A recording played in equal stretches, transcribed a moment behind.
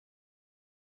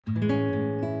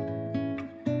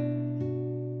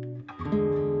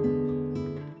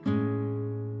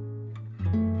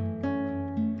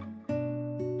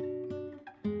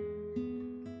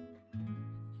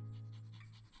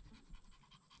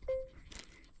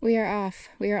We are off.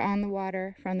 We are on the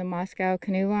water from the Moscow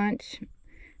Canoe Launch.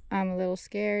 I'm a little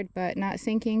scared, but not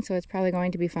sinking, so it's probably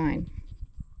going to be fine.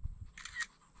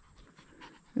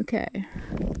 Okay.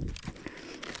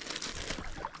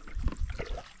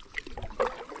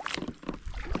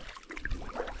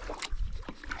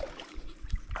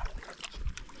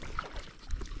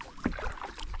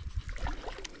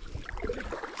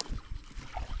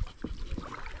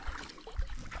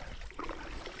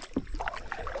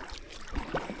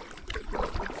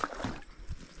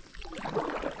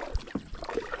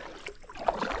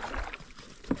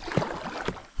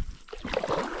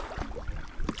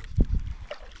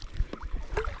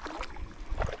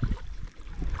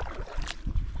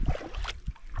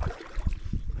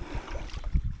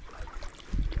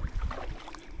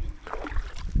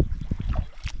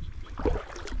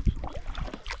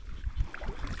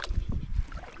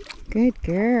 Good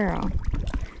girl.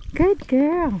 Good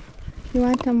girl. You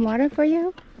want some water for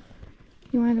you?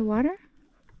 You want the water?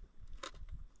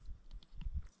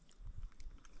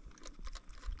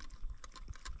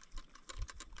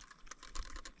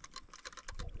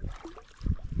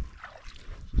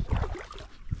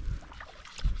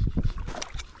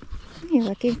 You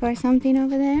looking for something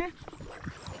over there?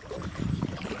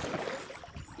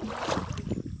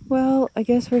 Well, I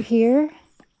guess we're here.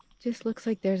 Just looks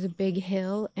like there's a big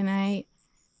hill, and I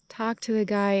talked to the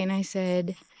guy and I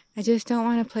said, I just don't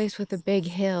want a place with a big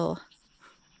hill.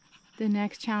 The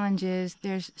next challenge is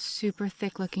there's super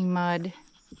thick looking mud.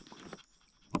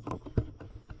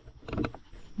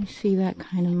 You see that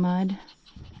kind of mud?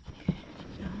 Okay.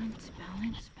 Balance,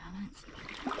 balance, balance.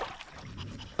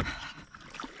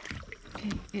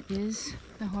 Okay, it is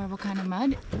the horrible kind of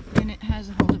mud, and it has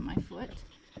a hold of my foot.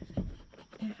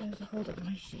 It has a hold of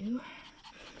my shoe.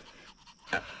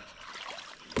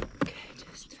 Okay,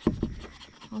 just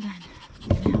hold on. I'm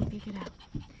gonna help you get out.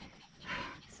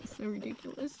 This is so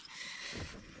ridiculous.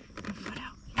 Get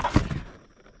out.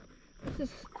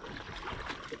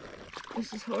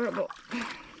 This is horrible.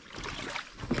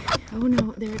 Oh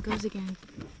no, there it goes again.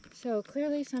 So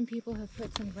clearly some people have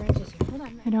put some branches here. Hold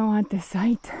on. I don't want the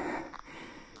site.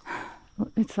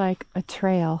 It's like a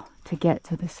trail to get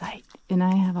to the site, and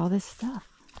I have all this stuff.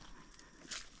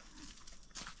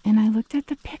 And I looked at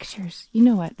the pictures. You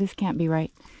know what? This can't be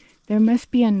right. There must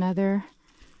be another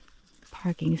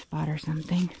parking spot or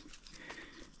something.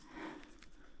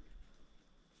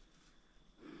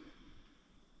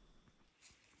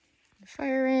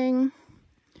 Firing.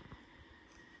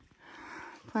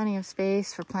 Plenty of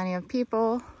space for plenty of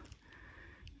people.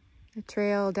 The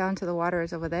trail down to the water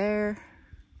is over there.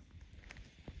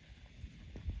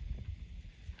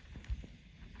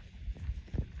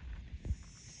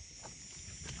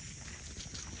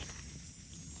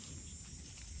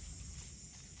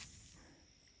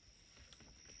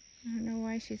 I don't know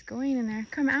why she's going in there.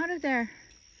 Come out of there.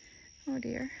 Oh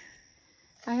dear.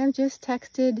 I have just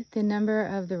texted the number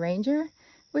of the ranger,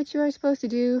 which you are supposed to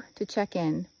do to check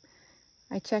in.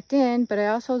 I checked in, but I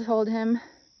also told him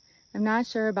I'm not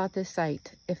sure about this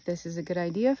site. If this is a good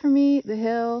idea for me, the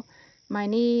hill, my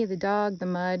knee, the dog, the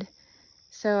mud.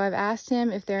 So I've asked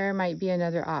him if there might be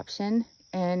another option.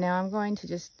 And now I'm going to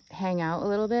just hang out a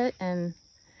little bit and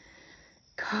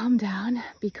calm down,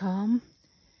 be calm,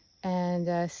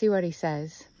 and see what he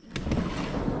says.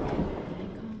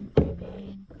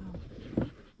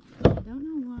 I don't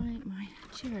know why my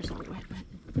chair is all wet, but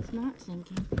it's not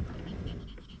sinking.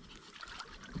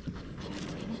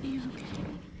 It'll be okay.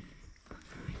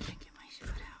 I can't get my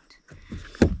foot out.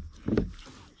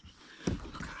 Oh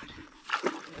God.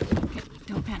 Okay,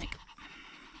 don't panic.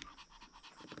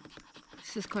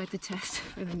 This is quite the test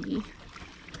for the knee.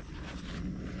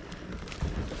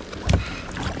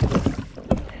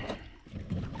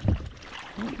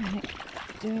 Don't panic.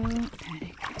 Don't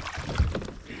panic.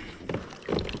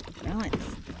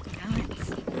 Balance.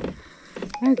 Balance.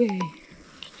 Okay.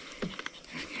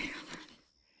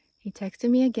 He texted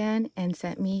me again and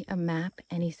sent me a map,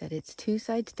 and he said it's 2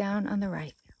 sides down on the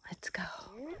right. Let's go.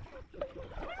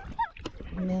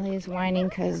 Millie is whining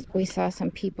because we saw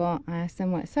some people. I asked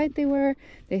them what site they were.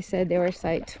 They said they were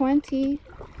site 20.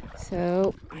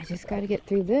 So I just got to get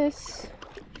through this.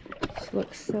 This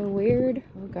looks so weird.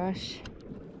 Oh gosh.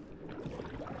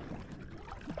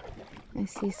 I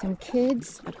see some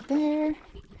kids up there.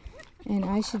 And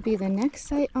I should be the next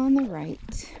site on the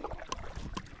right.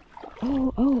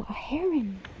 Oh, a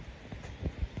heron.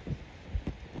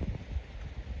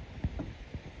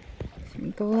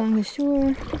 go along the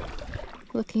shore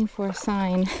looking for a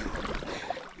sign.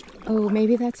 Oh,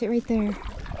 maybe that's it right there.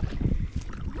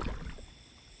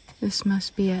 This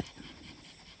must be it.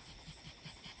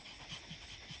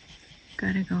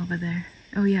 Gotta go over there.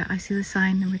 Oh yeah, I see the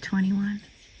sign, number 21.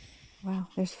 Wow,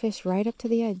 there's fish right up to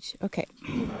the edge. Okay.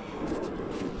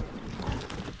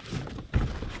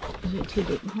 Is it too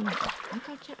deep? Hold on.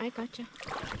 I gotcha.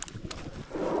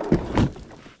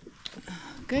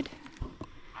 Good.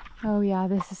 Oh yeah,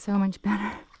 this is so much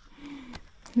better.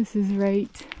 This is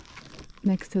right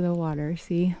next to the water.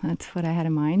 See, that's what I had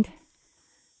in mind.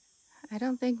 I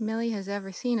don't think Millie has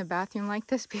ever seen a bathroom like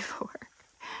this before.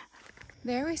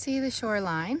 There we see the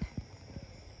shoreline,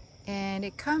 and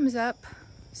it comes up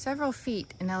several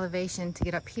feet in elevation to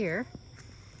get up here.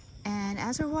 And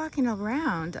as we're walking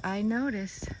around, I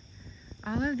noticed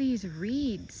all of these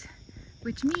reeds,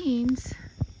 which means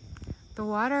the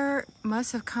water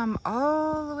must have come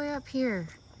all the way up here.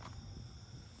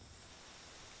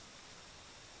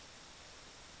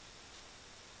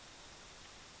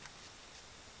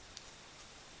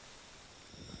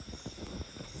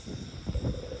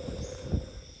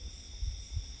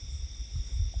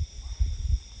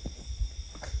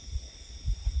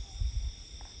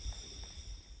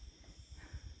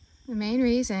 The main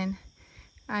reason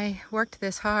I worked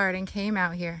this hard and came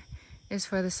out here is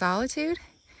for the solitude,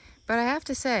 but I have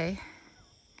to say,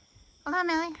 hold on,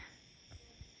 Millie.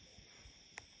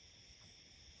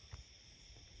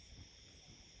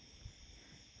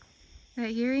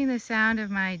 That hearing the sound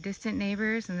of my distant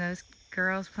neighbors and those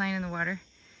girls playing in the water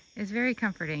is very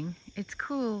comforting. It's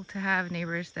cool to have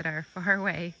neighbors that are far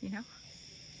away, you know?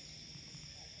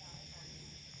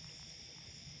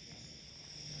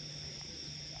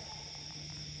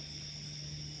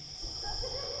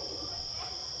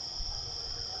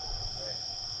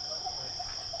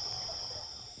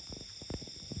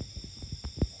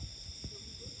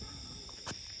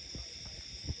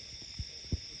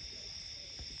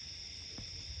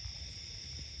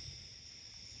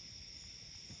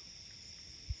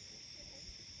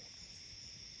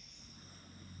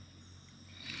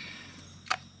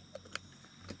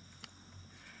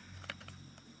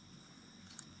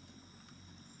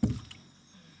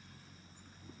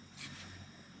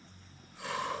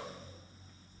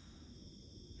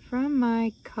 From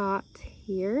my cot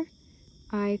here,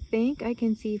 I think I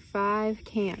can see 5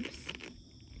 camps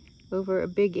over a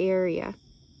big area.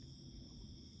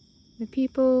 The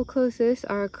people closest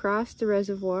are across the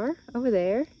reservoir over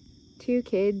there. 2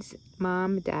 kids,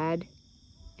 mom, dad,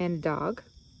 and a dog.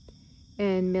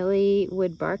 And Millie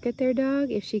would bark at their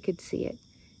dog if she could see it.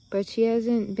 But she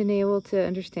hasn't been able to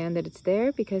understand that it's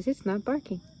there because it's not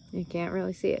barking. You can't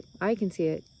really see it. I can see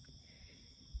it.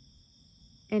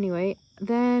 Anyway,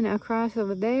 then across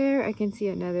over there, I can see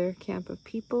another camp of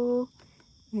people.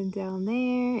 And down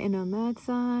there and on that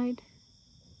side.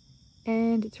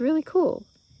 And it's really cool.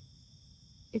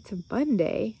 It's a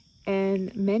Monday,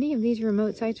 and many of these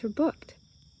remote sites were booked.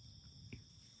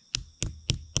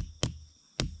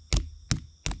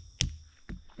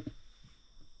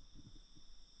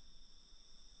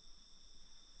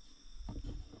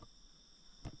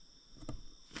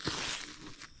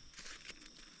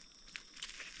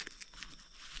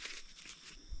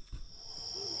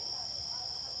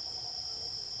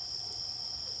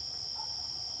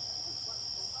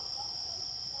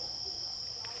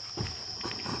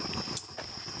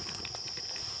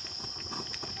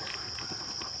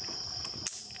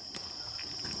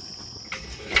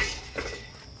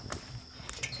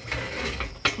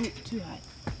 Ooh, too hot.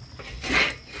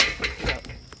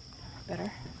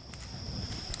 Better.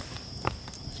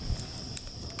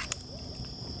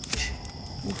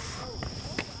 Oof.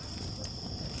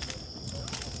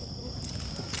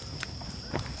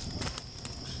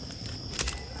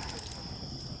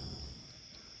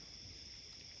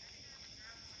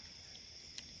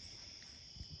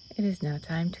 It is now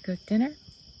time to cook dinner.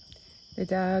 The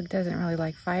dog doesn't really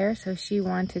like fire, so she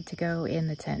wanted to go in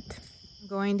the tent. I'm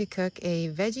going to cook a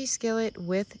veggie skillet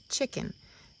with chicken.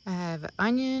 I have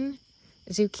onion,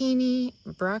 zucchini,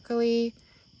 broccoli,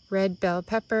 red bell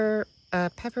pepper,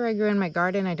 pepper I grew in my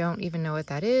garden, I don't even know what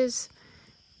that is,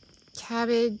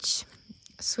 cabbage,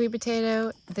 sweet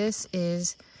potato. This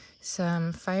is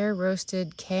some fire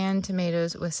roasted canned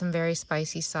tomatoes with some very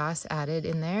spicy sauce added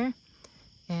in there.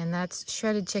 And that's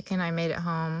shredded chicken I made at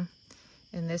home.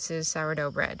 And this is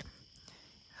sourdough bread.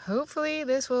 Hopefully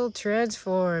this will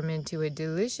transform into a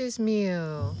delicious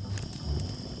meal.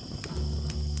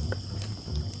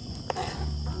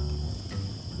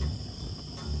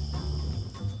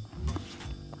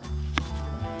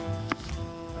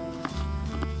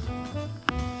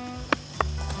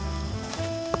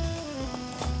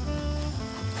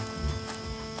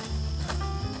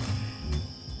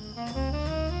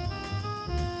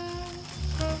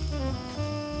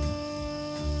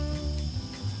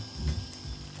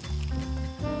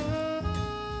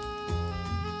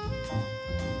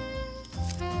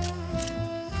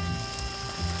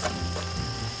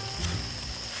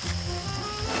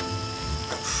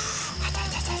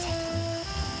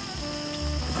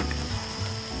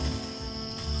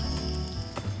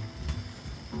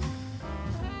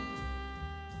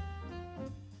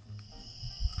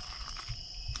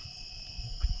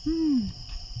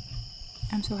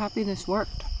 I'm so happy this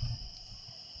worked.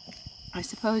 I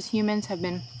suppose humans have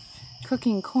been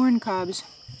cooking corn cobs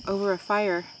over a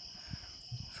fire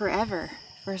forever,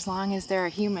 for as long as there are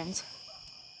humans.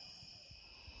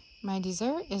 My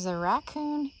dessert is a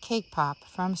raccoon cake pop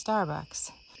from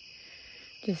Starbucks.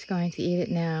 Just going to eat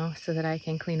it now so that I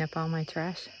can clean up all my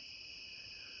trash.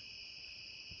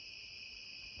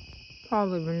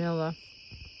 Probably vanilla.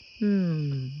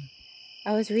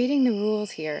 I was reading the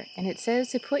rules here, and it says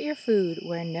to put your food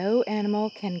where no animal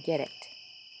can get it.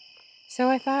 So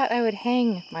I thought I would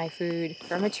hang my food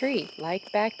from a tree,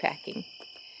 like backpacking.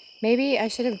 Maybe I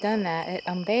should have done that at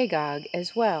Umbagog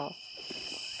as well.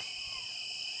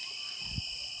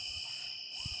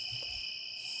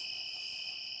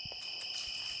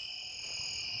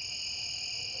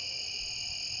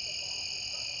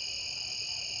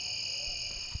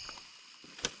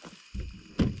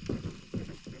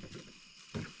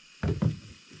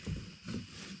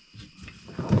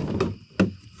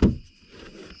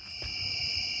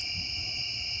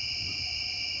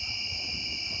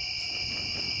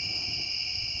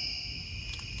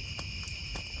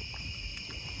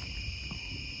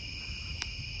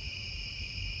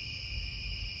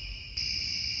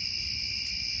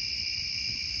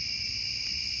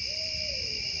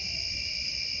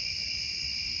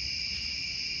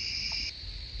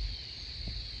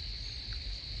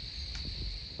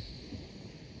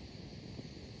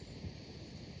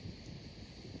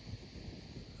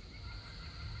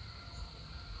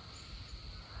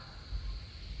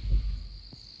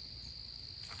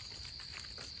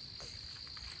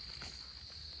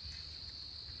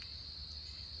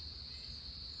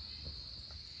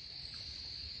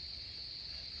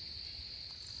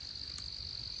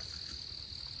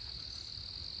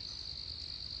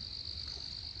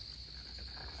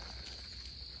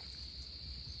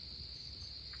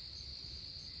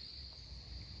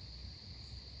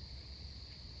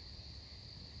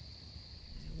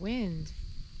 Wind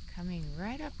coming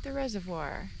right up the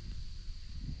reservoir.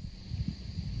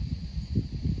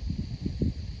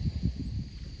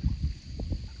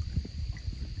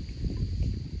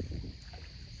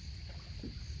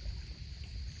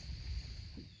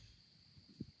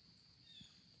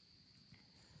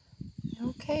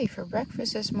 Okay, for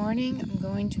breakfast this morning, I'm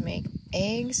going to make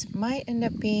eggs. Might end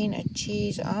up being a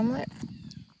cheese omelet.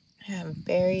 I have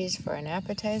berries for an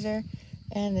appetizer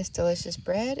and this delicious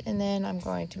bread, and then I'm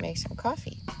going to make some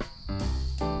coffee.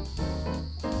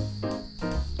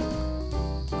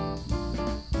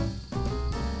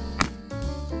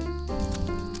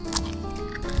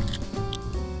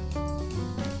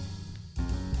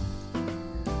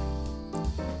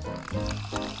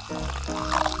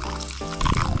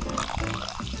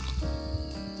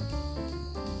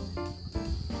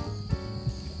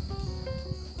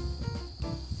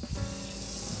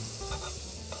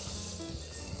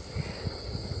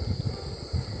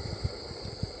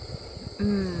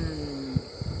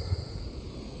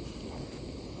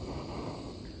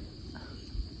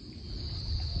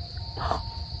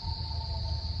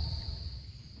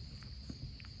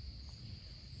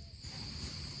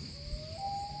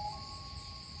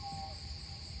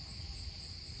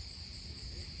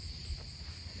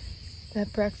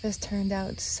 That breakfast turned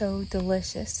out so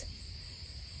delicious,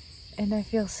 and I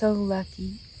feel so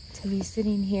lucky to be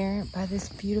sitting here by this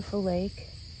beautiful lake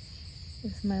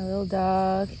with my little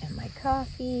dog and my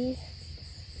coffee.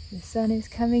 The sun is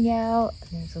coming out,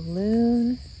 and there's a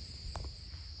loon.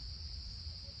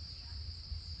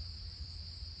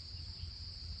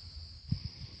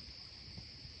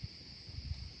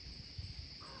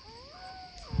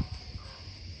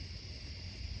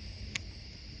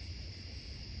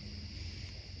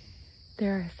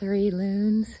 There are 3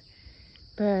 loons,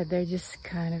 but they're just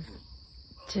kind of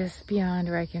just beyond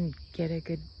where I can get a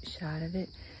good shot of it.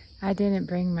 I didn't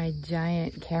bring my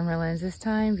giant camera lens this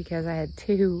time because I had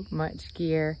too much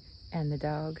gear and the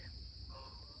dog.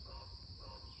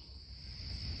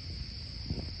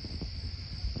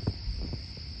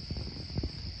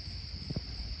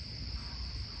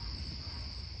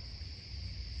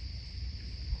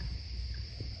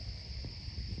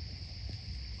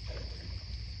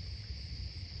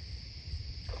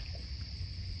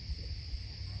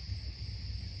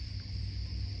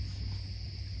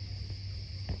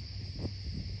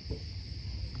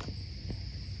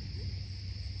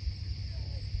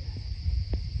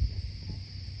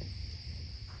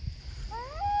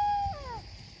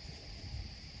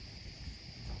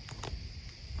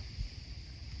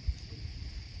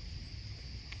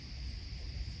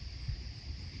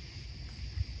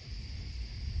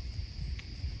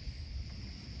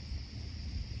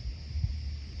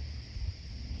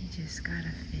 Just got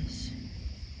a fish.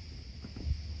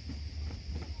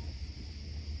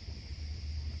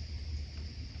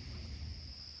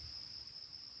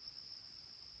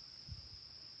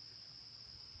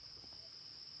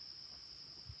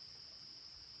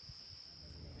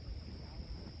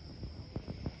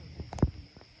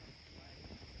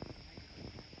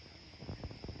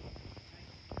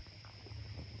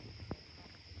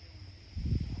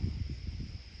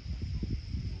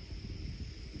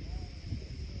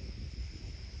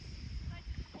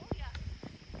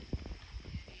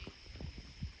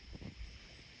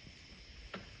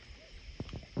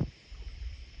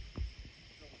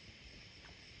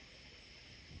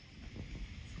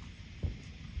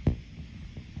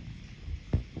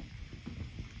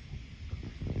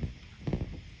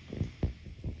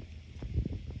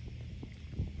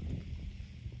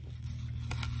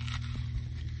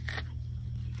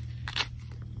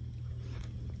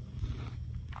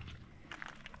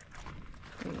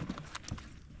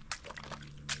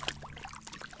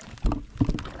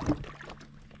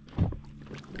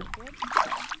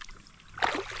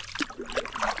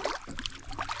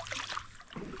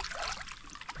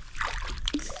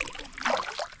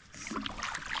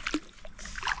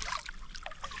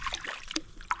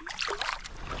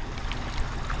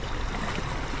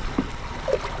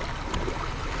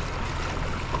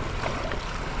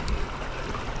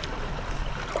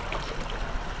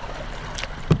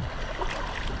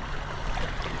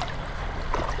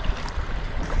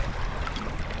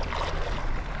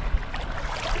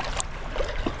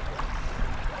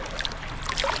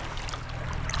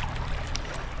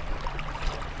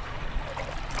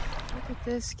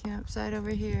 this campsite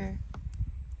over here.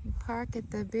 You park at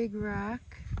the big rock,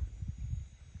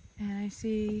 and I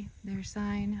see their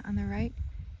sign on the right,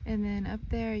 and then up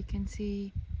there you can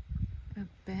see a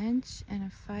bench and a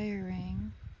fire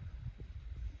ring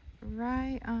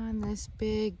right on this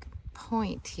big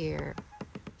point here.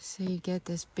 So you get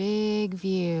this big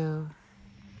view.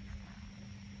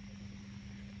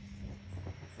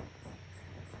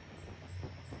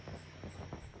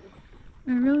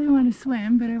 I really want to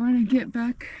swim, but I want to get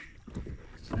back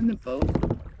on the boat.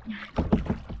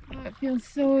 Oh, it feels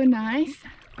so nice.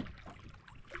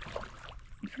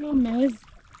 The problem is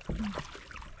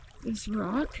this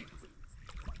rock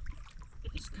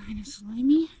is kind of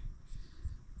slimy,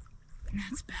 and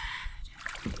that's bad.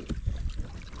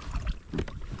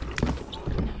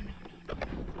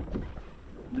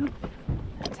 Nope,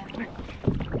 that didn't work.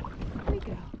 There we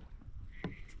go.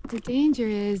 The danger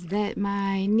is that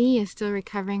my knee is still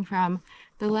recovering from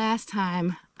the last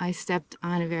time I stepped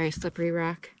on a very slippery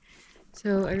rock.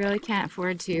 So I really can't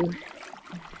afford to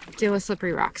deal with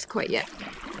slippery rocks quite yet.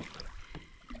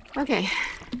 Okay.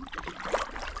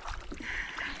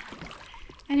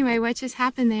 Anyway, what just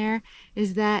happened there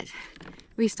is that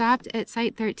we stopped at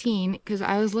site 13 because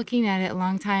I was looking at it a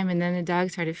long time, and then the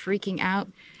dog started freaking out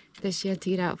that she had to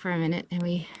get out for a minute, and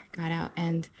we got out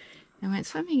and I went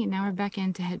swimming, and now we're back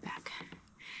in to head back.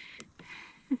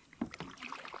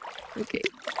 Okay.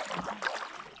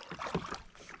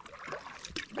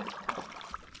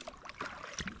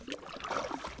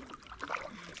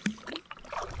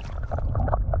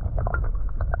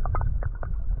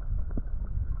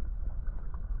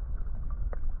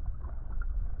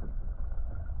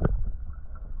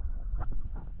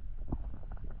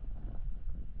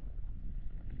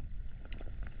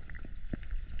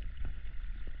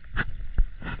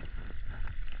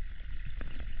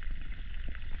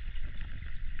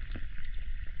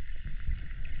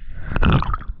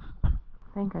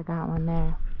 I think I got one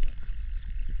there.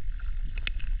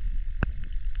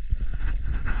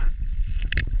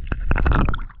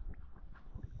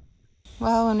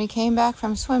 Well, when we came back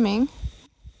from swimming,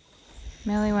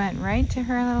 Millie went right to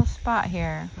her little spot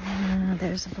here.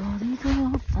 There's a bald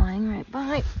eagle flying right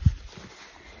by.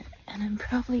 And I'm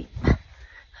probably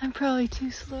too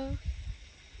slow.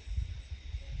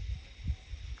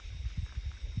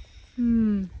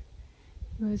 It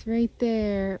was right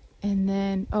there. And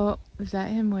then, oh, was that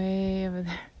him way over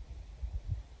there?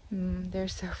 They're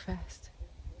so fast.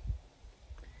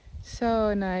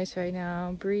 So nice right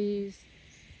now. Breeze.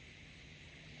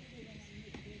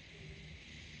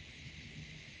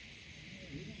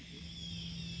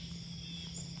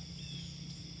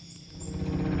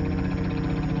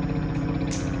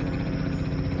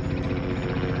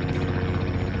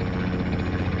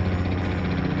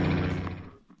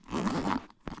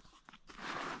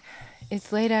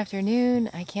 It's late afternoon.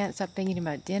 I can't stop thinking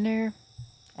about dinner,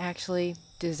 actually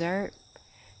dessert.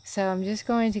 So I'm just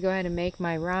going to go ahead and make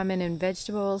my ramen and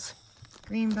vegetables.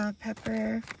 Green bell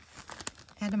pepper,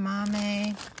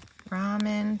 edamame,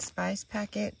 ramen, spice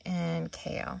packet, and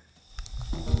kale.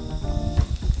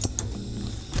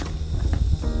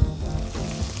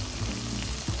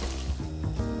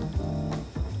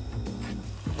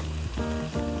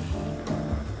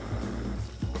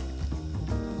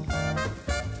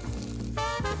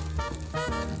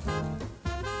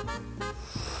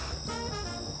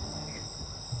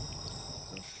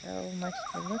 So much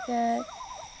to look at.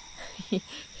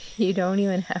 You don't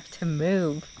even have to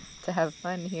move to have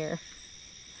fun here.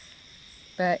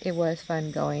 But it was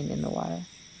fun going in the water.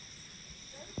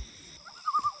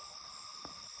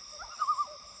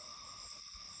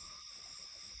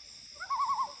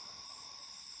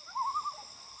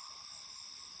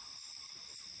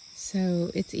 So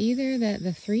it's either that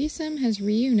the threesome has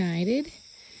reunited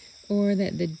or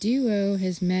that the duo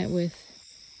has met with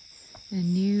a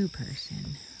new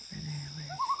person. Over there.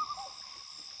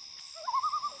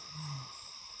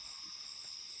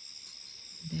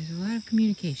 There's a lot of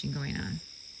communication going on.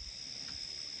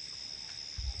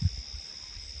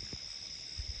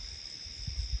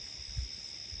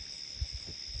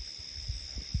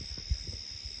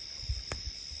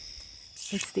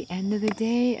 It's the end of the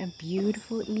day, a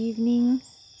beautiful evening,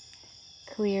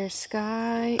 clear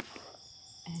sky,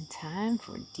 and time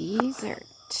for dessert.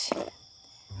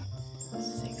 This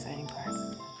is the exciting part.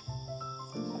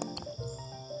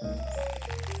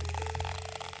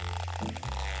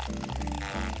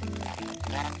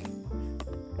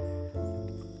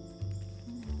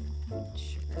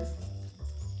 Sugar.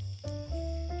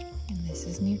 And this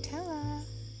is Nutella.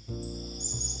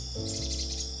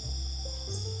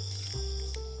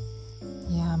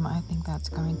 Yum, I think that's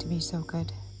going to be so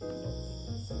good.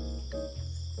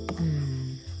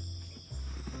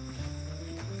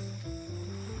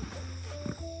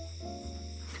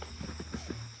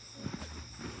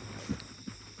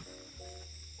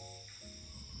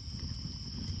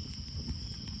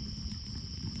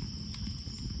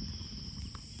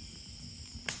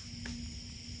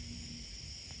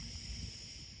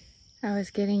 I was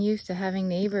getting used to having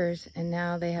neighbors and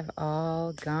now they have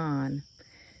all gone.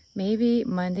 Maybe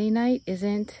Monday night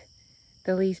isn't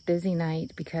the least busy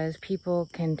night because people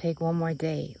can take one more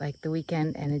day, like the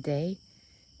weekend and a day.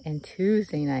 And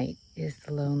Tuesday night is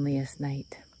the loneliest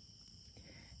night.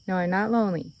 No, I'm not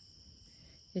lonely.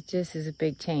 It just is a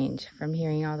big change from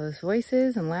hearing all those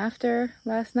voices and laughter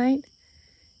last night.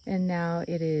 And now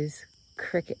it is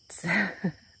crickets.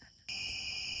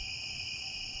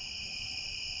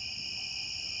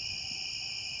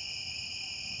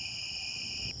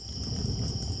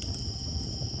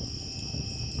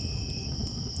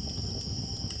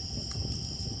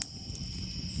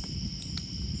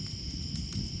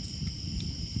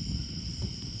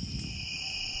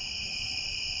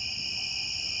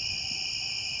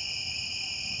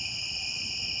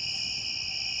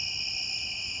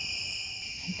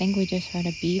 I think we just heard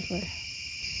a beaver.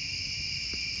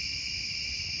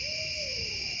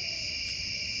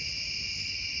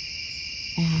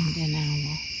 And an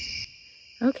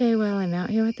owl. Okay, well, I'm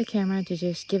out here with the camera to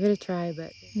just give it a try,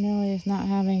 but Millie is not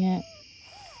having it.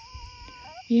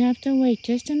 You have to wait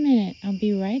just a minute. I'll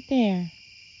be right there.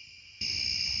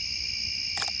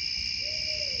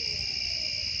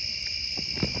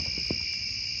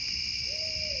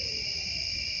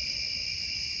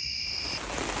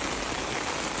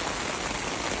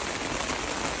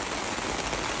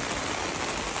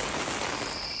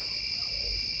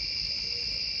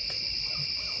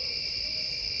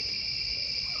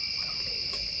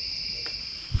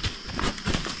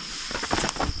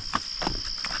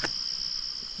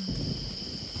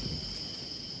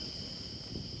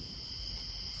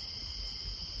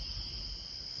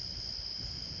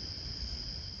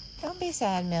 Don't be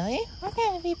sad, Millie. We're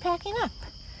going to be packing up.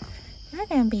 We're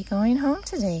going to be going home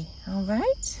today, all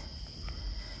right?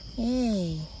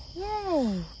 Yay.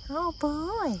 Yay. Oh,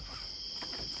 boy.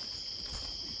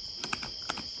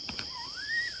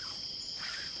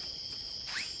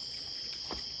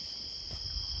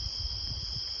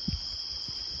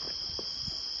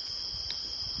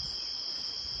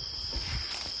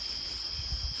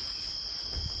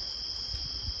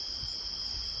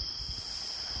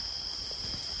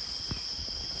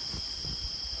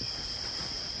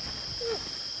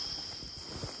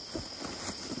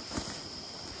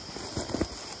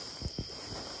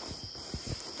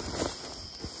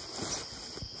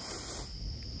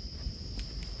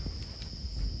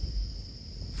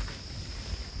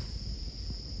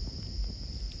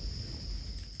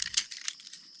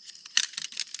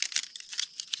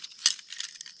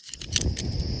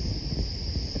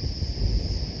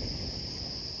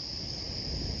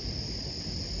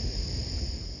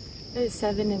 It is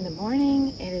 7 in the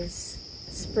morning. It is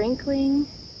sprinkling.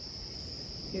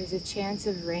 There's a chance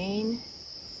of rain.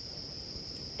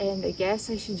 And I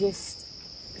guess I should just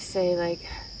say, like,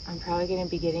 I'm probably going to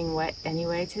be getting wet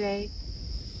anyway today.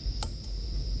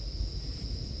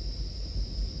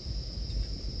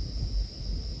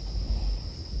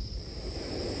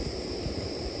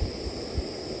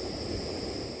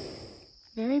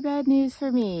 Very bad news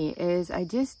for me is I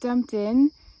just dumped in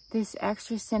this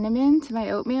extra cinnamon to my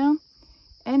oatmeal,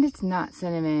 and it's not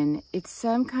cinnamon. It's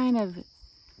some kind of,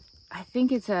 I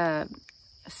think it's a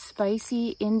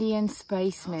spicy Indian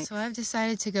spice mix. So I've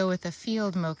decided to go with a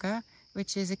field mocha,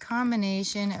 which is a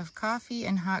combination of coffee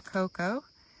and hot cocoa,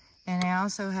 and I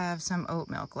also have some oat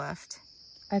milk left.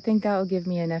 I think that will give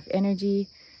me enough energy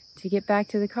to get back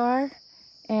to the car,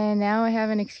 and now I have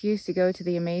an excuse to go to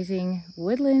the amazing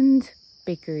Woodland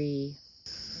Bakery.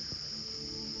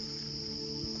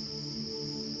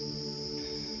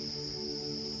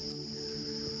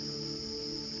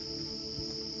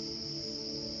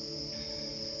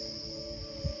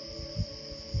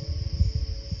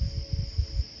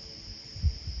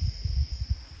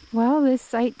 Well, this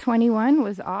site 21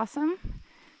 was awesome.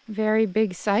 Very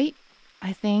big site.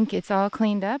 I think it's all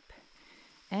cleaned up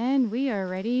and we are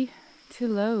ready to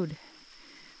load.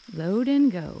 Load and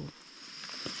go.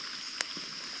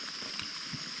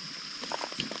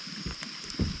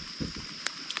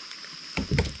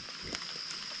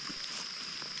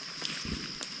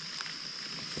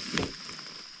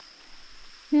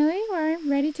 Millie, we're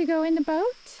ready to go in the boat?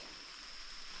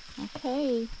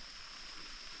 Okay.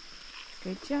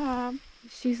 Good job.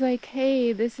 She's like,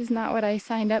 hey, this is not what I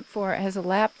signed up for as a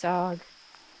lap dog.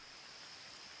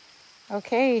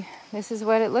 Okay, this is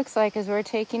what it looks like as we're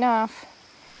taking off.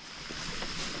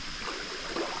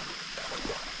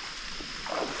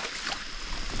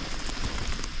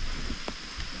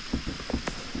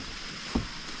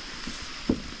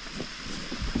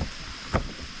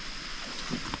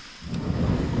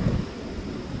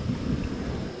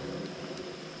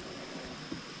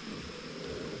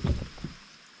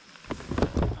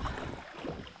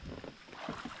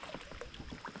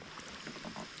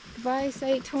 Vice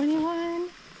 821.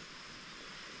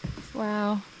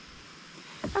 Wow.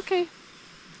 Okay.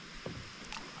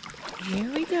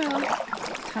 Here we go.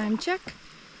 Time check.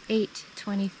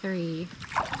 8:23.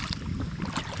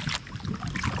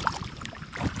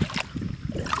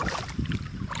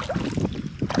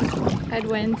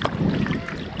 Headwind.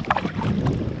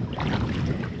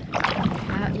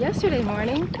 Yesterday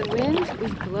morning, the wind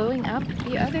was blowing up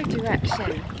the other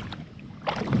direction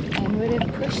and would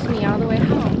have pushed me all the way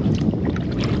home.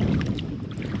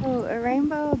 Oh, a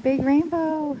rainbow, a big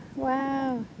rainbow.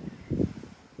 Wow.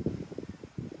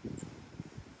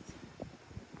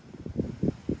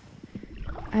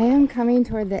 I am coming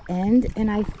toward the end, and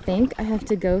I think I have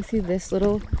to go through this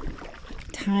little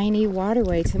tiny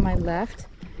waterway to my left.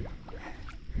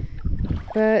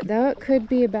 But that could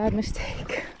be a bad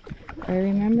mistake. I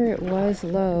remember it was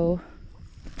low.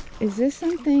 Is this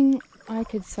something I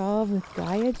could solve with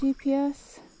Gaia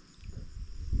GPS?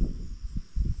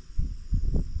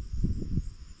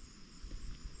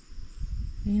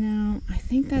 You know, I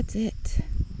think that's it.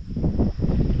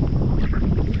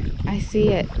 I see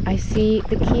it. I see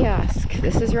the kiosk.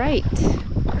 This is right.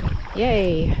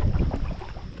 Yay.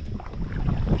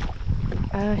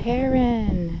 A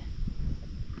heron.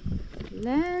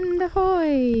 Land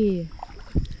ahoy.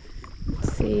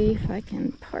 Let's see if I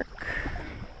can park.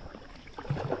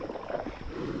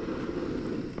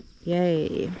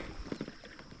 Yay.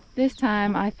 This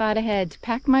time I thought ahead to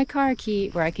pack my car key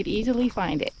where I could easily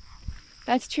find it.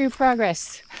 That's true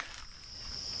progress.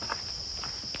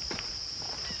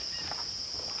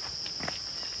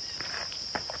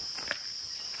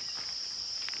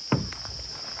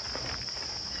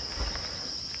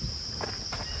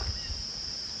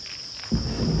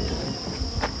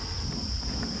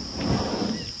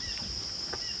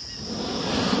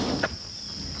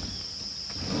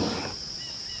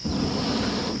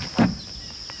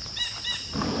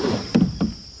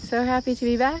 So happy to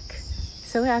be back.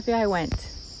 So happy I went.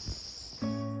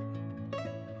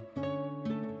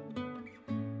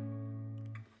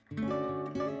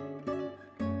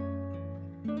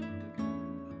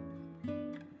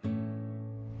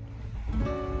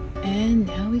 And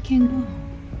now we can go home.